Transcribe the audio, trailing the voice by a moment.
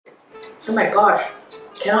Oh my gosh,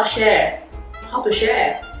 cannot share. How to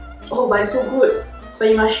share? Oh, but it's so good. But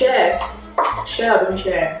you must share. Share or don't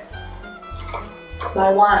share.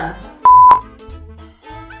 Buy one.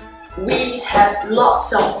 We have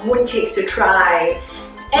lots of mooncakes to try.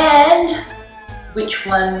 And which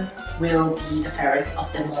one will be the fairest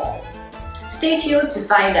of them all? Stay tuned to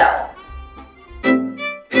find out.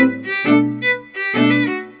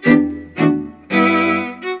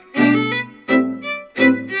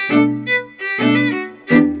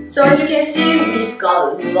 So as you can see, we've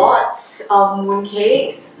got lots of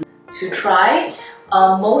mooncakes to try.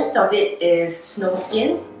 Most of it is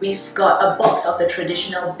Snowskin. We've got a box of the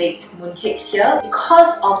traditional baked mooncakes here.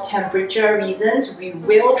 Because of temperature reasons, we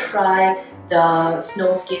will try the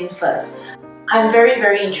Snowskin first. I'm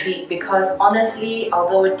very intrigued because honestly,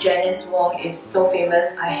 although Janice Wong is so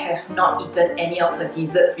famous, I have not eaten any of her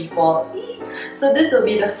desserts before. So this will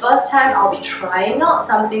be the first time I'll be trying out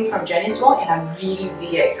something from Janice Wong and I'm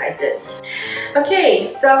really excited. Okay,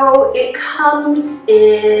 so it comes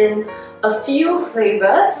in a few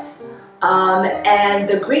flavors. And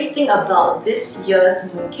the great thing about this year's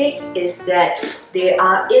mooncakes is that they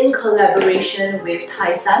are in collaboration with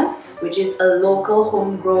Taisan, which is a local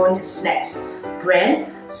homegrown snacks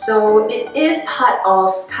brand. So it is part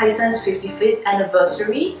of Taisan's 55th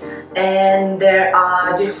anniversary and there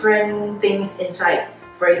are different things inside.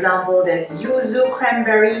 For example, there's yuzu,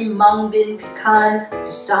 cranberry, mung bean pecan,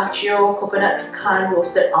 pistachio, coconut pecan,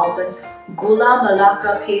 roasted almonds, Gula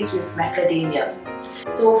Melaka paste with macadamia.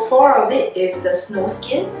 So 4 of it is the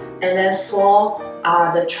Snowskin and then 4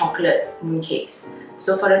 are the chocolate mooncakes.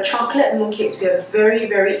 So for the chocolate mooncakes, we have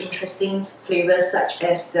very interesting flavors such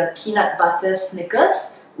as the peanut butter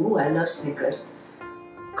Snickers. Ooh, I love Snickers.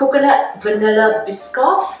 Coconut vanilla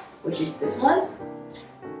biscoff, which is this one.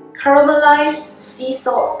 Caramelized sea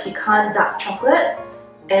salt pecan dark chocolate.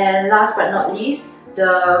 And last but not least,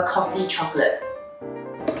 the coffee chocolate.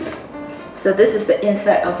 So this is the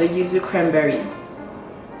inside of the yuzu cranberry.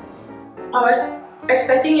 I was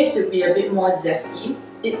expecting it to be a bit more zesty.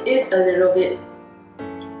 It is a little bit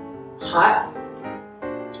hard.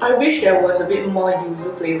 I wish there was a bit more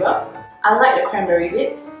yuzu flavor. I like the cranberry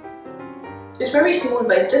bits. It's very smooth,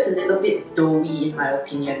 but it's just a little bit doughy in my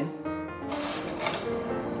opinion.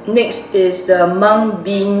 Next is the mung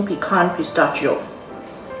bean pecan pistachio.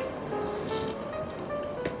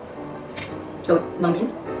 So, mung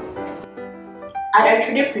bean. I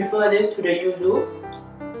actually prefer this to the yuzu.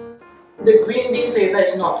 The green bean flavor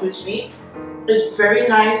is not too sweet. It's very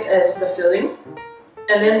nice as the filling.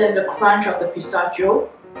 And then there's the crunch of the pistachio,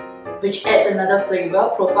 which adds another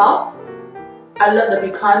flavor profile. I love the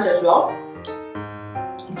pecans as well.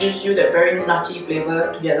 It gives you that very nutty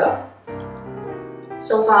flavor together.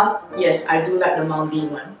 So far, yes, I do like the mung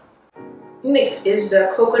bean one. Next is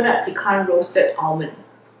the coconut pecan roasted almond.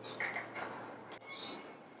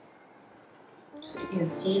 So you can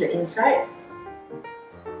see the inside.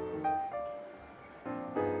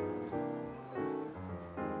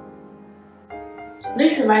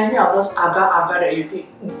 This reminds me of those agar-agar that you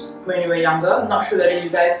eat when you were younger. I'm not sure whether you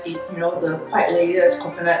guys eat, you know, the white layer is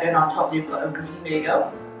coconut and on top you've got a green layer.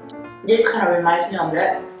 This kind of reminds me of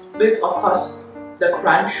that, with of course the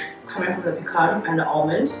crunch coming from the pecan and the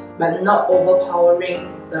almond, but not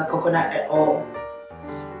overpowering the coconut at all.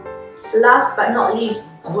 Last but not least,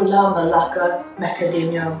 Gula Melaka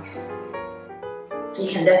macadamia. You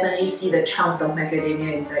can definitely see the chunks of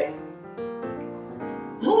macadamia inside.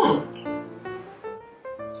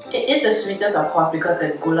 It is the sweetest of course because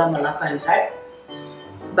there's Gula Melaka inside,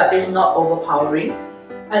 but it's not overpowering.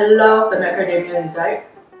 I love the macadamia inside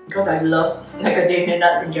because I love macadamia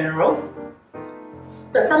nuts in general.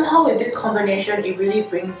 But somehow with this combination, it really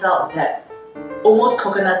brings out that almost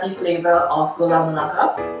coconutty flavor of Gula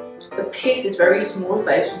Melaka. The paste is very smooth,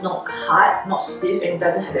 but it's not hard, not stiff, and it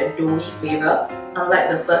doesn't have that doughy flavor, unlike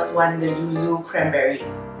the first one, the yuzu cranberry.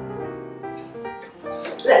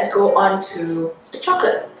 Let's go on to the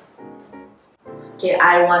chocolate. Okay,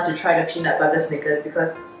 I want to try the peanut butter Snickers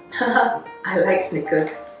because I like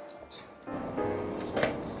Snickers.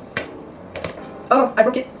 Oh, I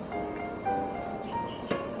broke it.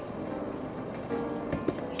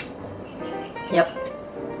 Yep.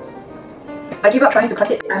 I give up trying to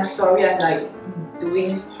cut it. I'm sorry I'm like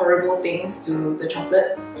doing horrible things to the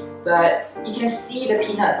chocolate, but you can see the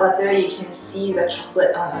peanut butter, you can see the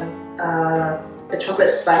chocolate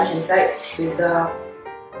sponge inside with the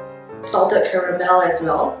salted caramel as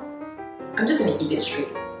well. I'm just gonna eat it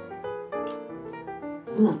straight.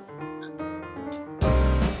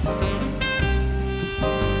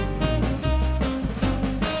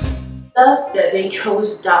 Love that they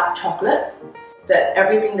chose dark chocolate. that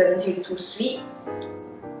everything doesn't taste too sweet.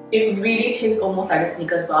 It really tastes almost like a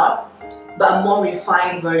Snickers bar, but a more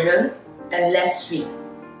refined version and less sweet.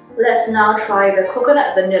 Let's now try the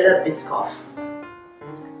coconut vanilla biscoff.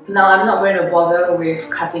 Now I'm not going to bother with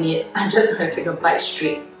cutting it, I'm just going to take a bite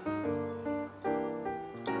straight.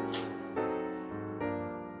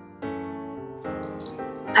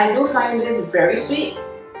 I do find this very sweet.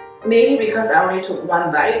 Maybe because I only took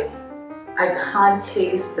one bite, I can't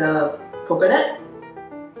taste the coconut.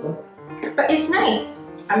 But it's nice.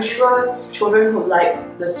 I'm sure children who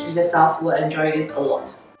like the sweeter stuff will enjoy this a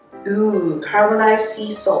lot. Ooh, caramelized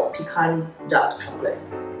sea salt pecan dark chocolate.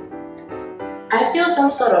 I feel some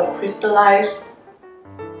sort of crystallized,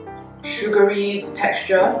 sugary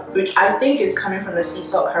texture, which I think is coming from the sea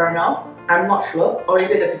salt caramel. I'm not sure, or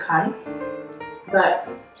is it the pecan? But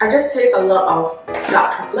I just taste a lot of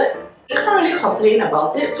dark chocolate. I can't really complain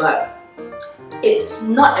about it, but it's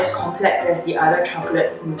not as complex as the other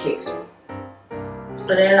chocolate mooncakes. And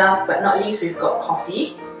then last but not least, we've got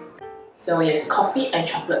coffee. So yes, coffee and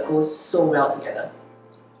chocolate goes so well together.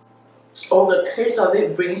 Oh, the taste of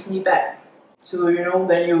it brings me back to, you know,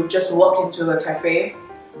 when you just walk into a cafe,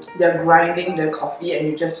 they're grinding the coffee and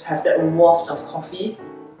you just have that waft of coffee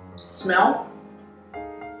smell.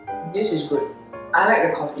 This is good. I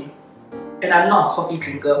like the coffee. And I'm not a coffee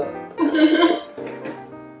drinker.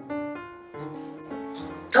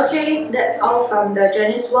 Okay, that's all from the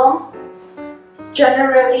Janice Wong.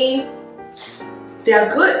 Generally, they are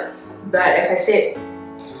good, but as I said,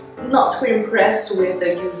 not too impressed with the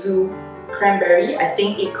yuzu cranberry. I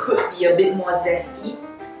think it could be a bit more zesty.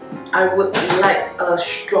 I would like a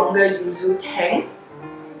stronger yuzu tang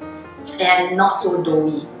and not so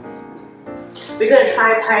doughy. We're gonna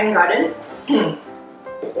try Pine Garden.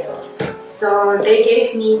 So they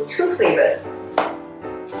gave me two flavors.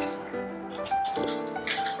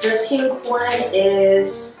 The pink one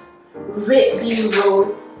is Red Bean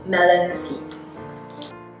Rose Melon Seeds.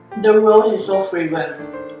 The rose is so fragrant.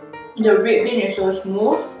 The red bean is so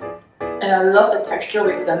smooth, and I love the texture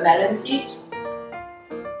with the melon seeds.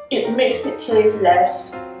 It makes it taste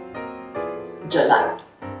less jelat.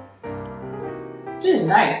 This is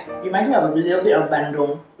nice. It reminds me of a little bit of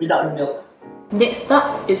bandung without the milk. Next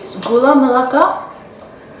up is Gula Melaka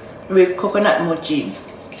with coconut mochi.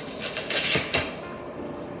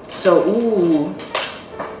 So, ooh,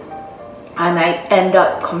 I might end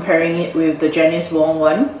up comparing it with the Janice Wong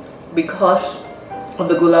one because of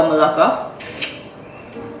the Gula Melaka.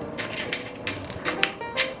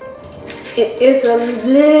 It is a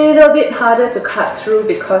little bit harder to cut through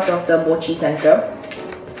because of the mochi center.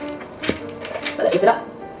 But let's lift it up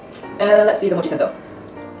and let's see the mochi center.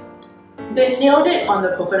 They nailed it on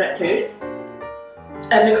the coconut taste,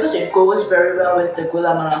 and because it goes very well with the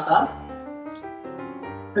Gula Melaka,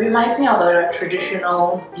 it reminds me of a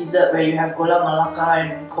traditional dessert where you have Gula Melaka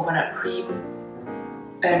and coconut cream,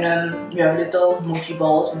 and then you have little mochi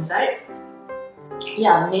balls inside.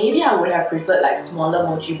 Yeah, maybe I would have preferred like smaller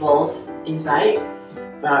mochi balls inside,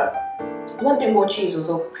 but one big mochi is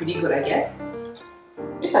also pretty good, I guess.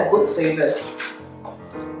 It's like good flavors.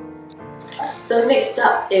 So next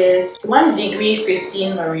up is 1 degree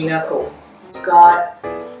 15 Marina Cove. We've got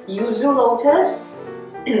Yuzu Lotus,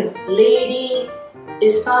 Lady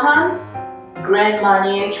Ipsahan, Grand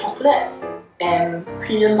Marnier Chocolate, and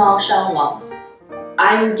Premium Mao Shan Wang.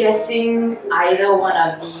 I'm guessing either one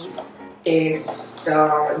of these is the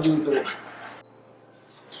yuzu.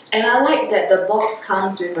 And I like that the box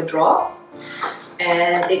comes with a drawer,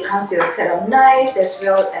 and it comes with a set of knives as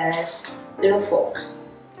well as little forks.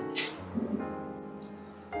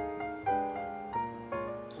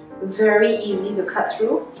 Very easy to cut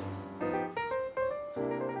through.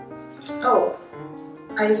 Oh,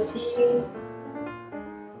 I see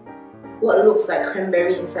what looks like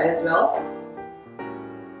cranberry inside as well.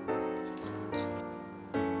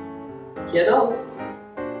 Here goes.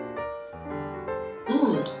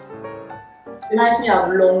 Reminds me of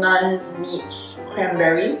Longan's meets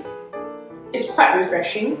cranberry. It's quite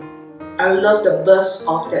refreshing. I love the burst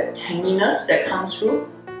of that tanginess that comes through,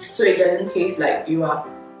 so it doesn't taste like you are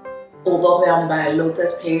overwhelmed by a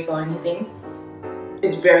lotus paste or anything.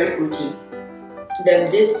 It's very fruity.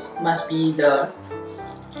 Then this must be the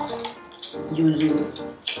yuzu.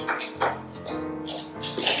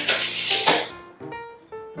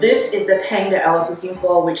 This is the tang that I was looking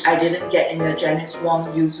for, which I didn't get in the Janice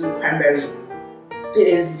Wong yuzu cranberry. It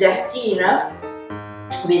is zesty enough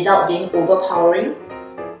without being overpowering.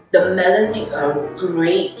 The melon seeds are a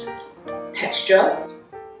great texture.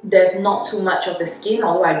 There's not too much of the skin,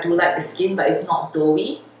 although I do like the skin, but it's not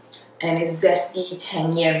doughy. And it's zesty,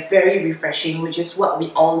 tangy, and very refreshing, which is what we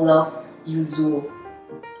all love yuzu.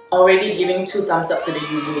 Already giving 2 thumbs up to the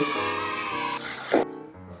yuzu.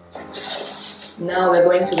 Now we're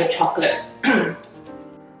going to the chocolate.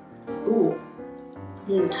 Ooh,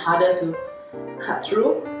 this is harder to cut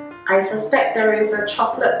through. I suspect there is a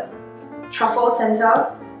chocolate truffle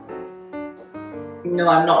center. No,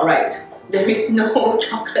 I'm not right. There is no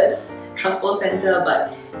chocolate truffle center,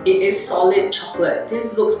 but it is solid chocolate.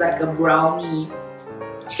 This looks like a brownie.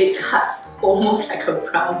 It cuts almost like a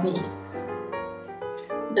brownie.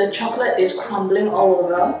 The chocolate is crumbling all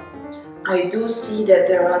over. I do see that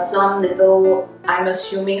there are some little, I'm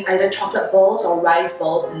assuming either chocolate balls or rice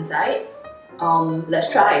balls inside. Let's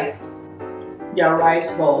try. They are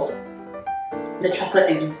rice balls. The chocolate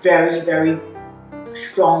is very, very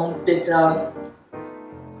strong, bitter.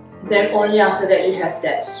 Then only after that you have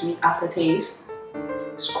that sweet aftertaste.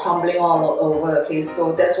 It's crumbling all over the place.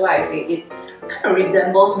 So that's why I say it kind of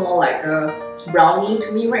resembles more like a brownie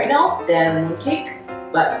to me right now than mooncake.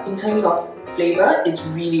 But in terms of flavor, it's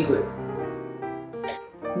really good.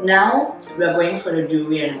 Now we're going for the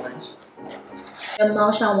durian ones. The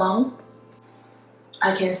Ipsahan Wang,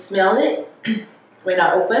 I can smell it when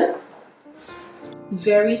I open.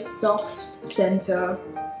 Very soft center.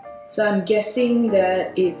 So I'm guessing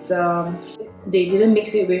that it's they didn't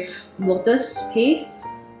mix it with Lotus paste.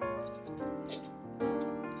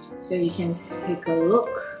 So you can take a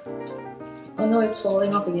look. Oh no, it's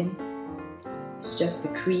falling off again. It's just the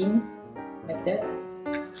cream, like that.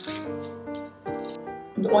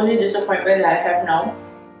 The only disappointment that I have now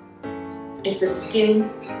is the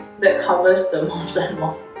skin that covers the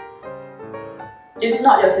marshmallow. It's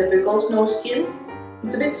not your typical snow skin.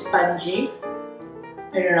 It's a bit spongy.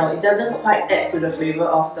 I don't know, it doesn't quite add to the flavor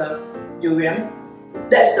of the durian.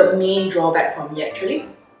 That's the main drawback for me actually.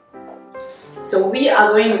 So we are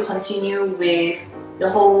going to continue with the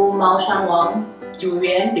whole Ipsahan Wang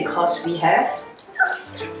durian because we have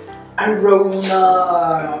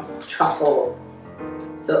Aroma Truffle.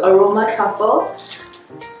 So Aroma Truffle,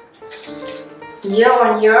 year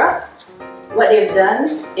on year, what they've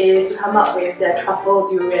done is to come up with their truffle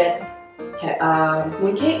durian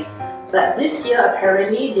mooncakes. But this year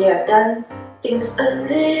apparently they have done things a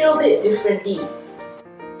little bit differently.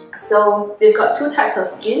 So they've got 2 types of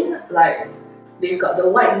skin, like they've got the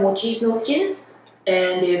white mochi snow skin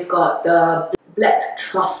and they've got the black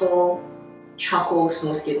truffle charcoal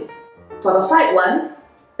snow skin. For the white one,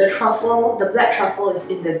 the black truffle is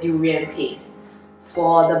in the durian paste.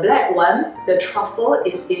 For the black one, the truffle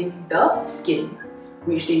is in the skin,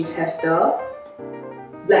 which they have the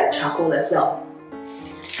black charcoal as well.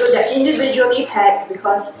 So they're individually packed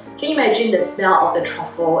because can you imagine the smell of the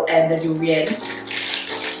truffle and the durian?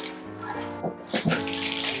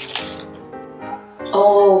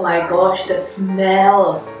 Oh my gosh, the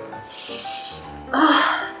smells!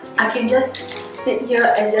 I can just sit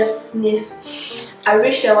here and just sniff. I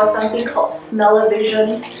wish there was something called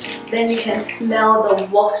smell-o-vision. Then you can smell the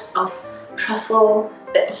wafts of truffle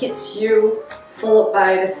that hits you, followed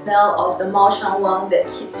by the smell of the Ipsahan Wang that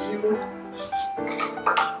hits you.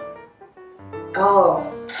 Oh,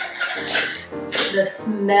 the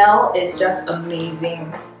smell is just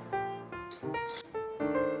amazing.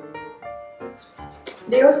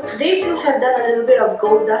 They too have done a little bit of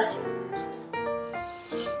gold dust.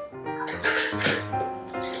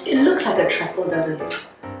 It looks like a truffle, doesn't it?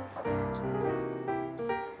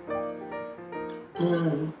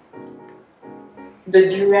 The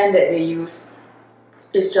durian that they use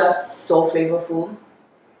is just so flavorful.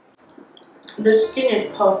 The skin is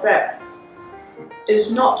perfect. It's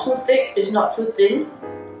not too thick, it's not too thin.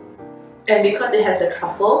 And because it has a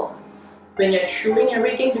truffle, when you're chewing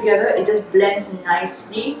everything together, it just blends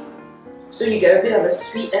nicely. So you get a bit of a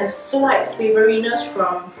sweet and slight savouriness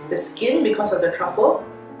from the skin because of the truffle.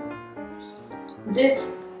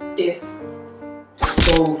 This is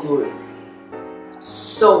so good.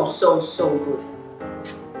 So good.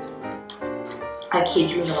 I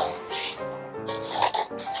kid you not.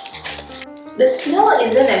 The smell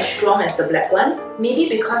isn't as strong as the black one, maybe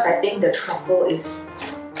because I think the truffle is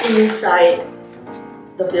inside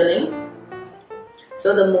the filling.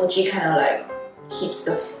 So the mochi kind of like keeps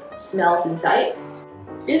the smells inside.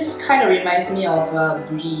 This kind of reminds me of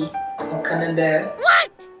brie or camembert. What?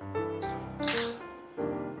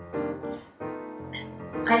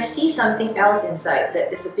 I see something else inside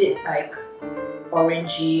that is a bit like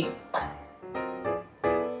orangey.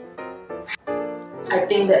 I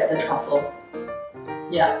think that's the truffle.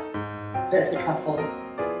 Yeah, that's the truffle.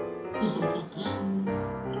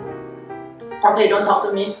 Okay, don't talk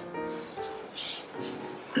to me.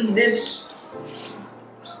 This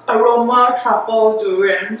Aroma Truffle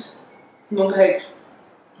Durian Mooncake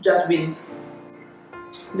just wins.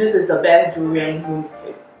 This is the best durian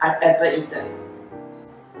mooncake I've ever eaten.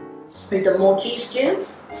 With the mochi skin,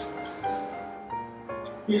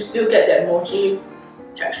 you still get that mochi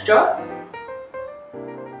texture.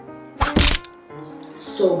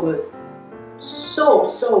 So good.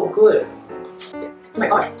 So good. Oh my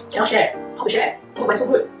gosh, cannot share. How to share? Oh my, so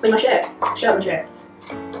good. But you must share. Share and share.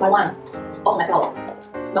 Buy one. All for myself. But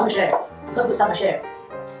I want to share. Because good stuff I share.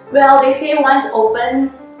 Well, they say once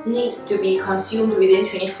open needs to be consumed within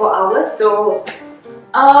 24 hours. So,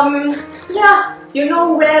 yeah, you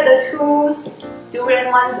know where the two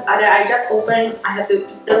durian ones are that I just opened. I have to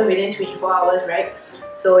eat them within 24 hours, right?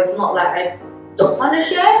 So it's not like I don't want to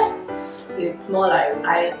share. It's more like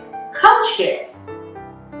I can't share.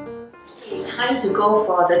 Time to go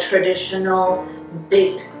for the traditional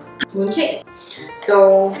baked mooncakes.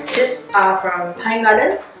 So these are from Pine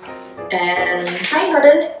Garden, and Pine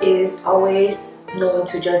Garden is always known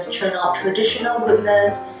to just churn out traditional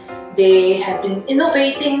goodness. They have been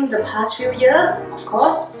innovating the past few years, of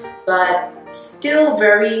course, but still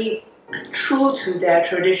very true to their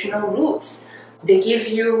traditional roots. They give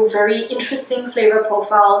you very interesting flavor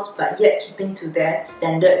profiles, but yet keeping to their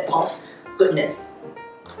standard of goodness.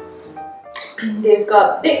 They've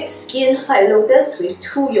got baked skin white lotus with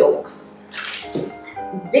 2 yolks,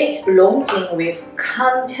 baked longjing with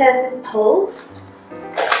Kanten pearls.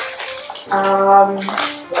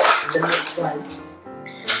 What's the next one?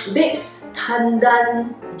 Baked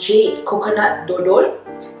pandan jade coconut dodol,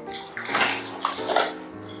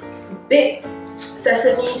 baked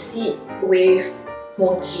sesame seed with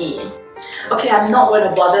mochi. Okay, I'm not going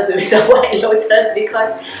to bother doing the white lotus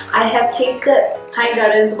because I have tasted Pine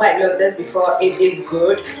Garden's white lotus before. It is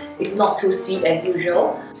good. It's not too sweet as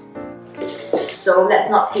usual. So let's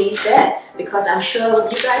not taste that because I'm sure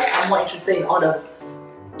you guys are more interested in all the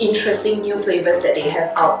interesting new flavors that they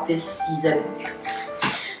have out this season.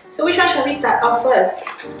 So which one shall we start off first?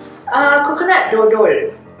 Coconut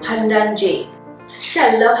dodol, pandan jade. See,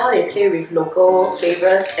 I love how they play with local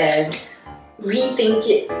flavors and rethink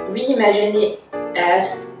it, reimagine it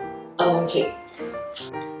as a mooncake.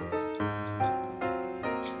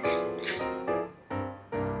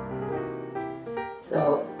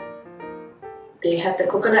 So they have the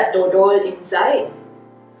coconut dodol inside,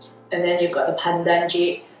 and then you've got the pandan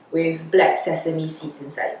jade with black sesame seeds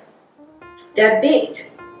inside. Their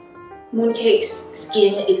baked mooncakes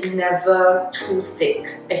skin is never too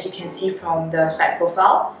thick, as you can see from the side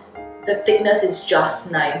profile. The thickness is just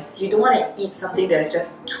nice. You don't want to eat something that's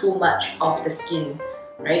just too much of the skin,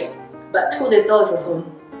 right? But too little is also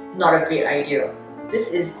not a great idea. This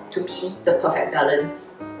is, to me, the perfect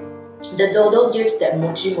balance. The dodol gives that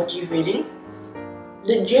mochi feeling.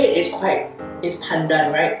 The jade is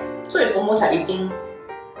pandan, right? So it's almost like eating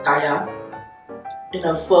kaya in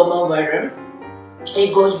a firmer version.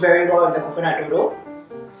 It goes very well with the coconut dodol.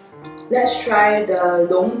 Let's try the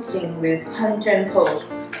longjing with Kanten pearls.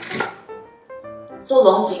 So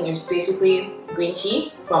longjing is basically green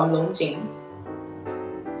tea from Longjing.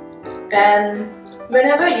 And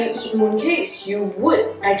whenever you eat mooncakes, you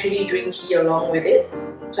would actually drink tea along with it,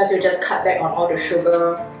 because you just cut back on all the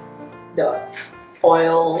sugar, the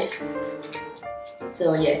oil.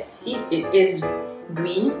 So yes, see, it is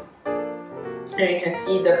green, and you can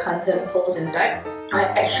see the Kanten pearls inside. I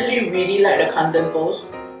actually really like the Kanten pearls.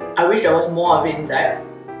 I wish there was more of it inside.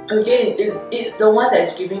 Again, it's the one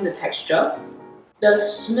that's giving the texture. The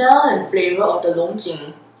smell and flavor of the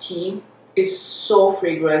Longjing tea is so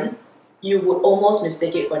fragrant, you would almost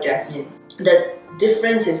mistake it for jasmine. The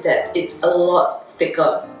difference is that it's a lot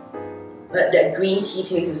thicker. That green tea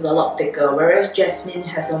taste is a lot thicker, whereas jasmine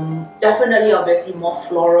has definitely obviously more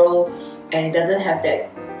floral, and it doesn't have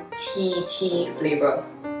that tea flavor.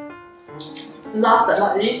 Last but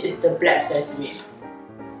not least is the black sesame.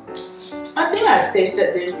 I think I've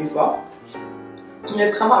tasted this before.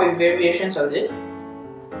 They've come up with variations of this.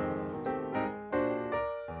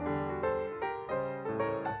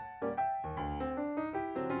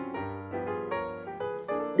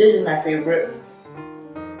 This is my favorite.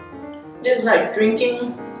 This is like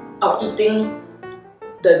drinking or eating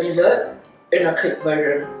the dessert in a cake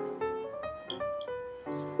version.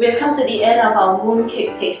 We have come to the end of our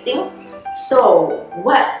mooncake tasting. So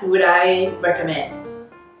what would I recommend?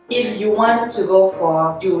 If you want to go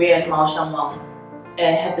for durian Mao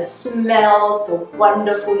and have the smells, the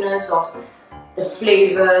wonderfulness of the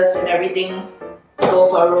flavors and everything, go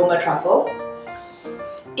for Aroma Truffle.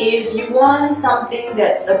 If you want something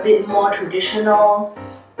that's a bit more traditional,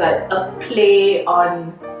 but a play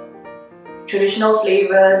on traditional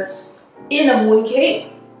flavors in a mooncake,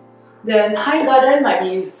 Then Pine Garden might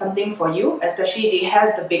be something for you, especially they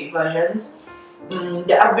have the big versions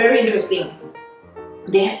that are very interesting.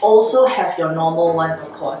 They also have your normal ones,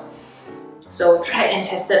 of course. So tried and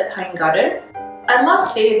tested Pine Garden. I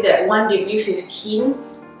must say that 1 degree 15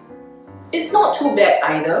 is not too bad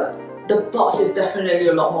either. The box is definitely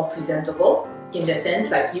a lot more presentable in the sense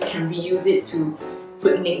like you can reuse it to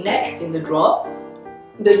put knickknacks in the drawer.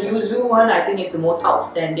 The yuzu one I think is the most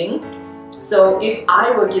outstanding. So if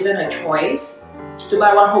I were given a choice to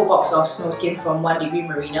buy one whole box of Snowskin from 1 degree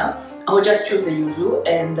Marina, I would just choose the yuzu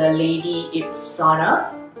and the Lady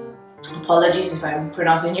Ipsahan. Apologies if I'm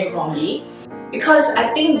pronouncing it wrongly. Because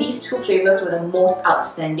I think these two flavors were the most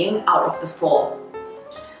outstanding out of the 4.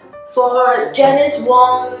 For Janice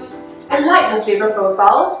Wong, I like the flavor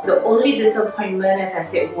profiles. The only disappointment, as I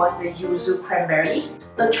said, was the yuzu cranberry.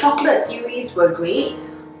 The chocolate series were great.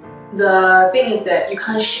 The thing is that you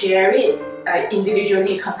can't share it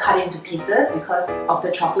individually, you can't cut it into pieces because of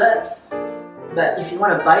the chocolate. But if you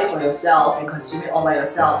want to buy it for yourself and consume it all by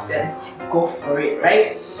yourself, then go for it,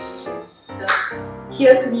 right?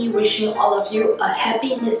 Here's me wishing all of you a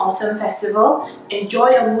happy Mid-Autumn Festival. Enjoy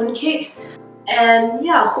your mooncakes. And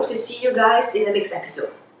yeah, hope to see you guys in the next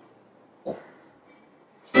episode.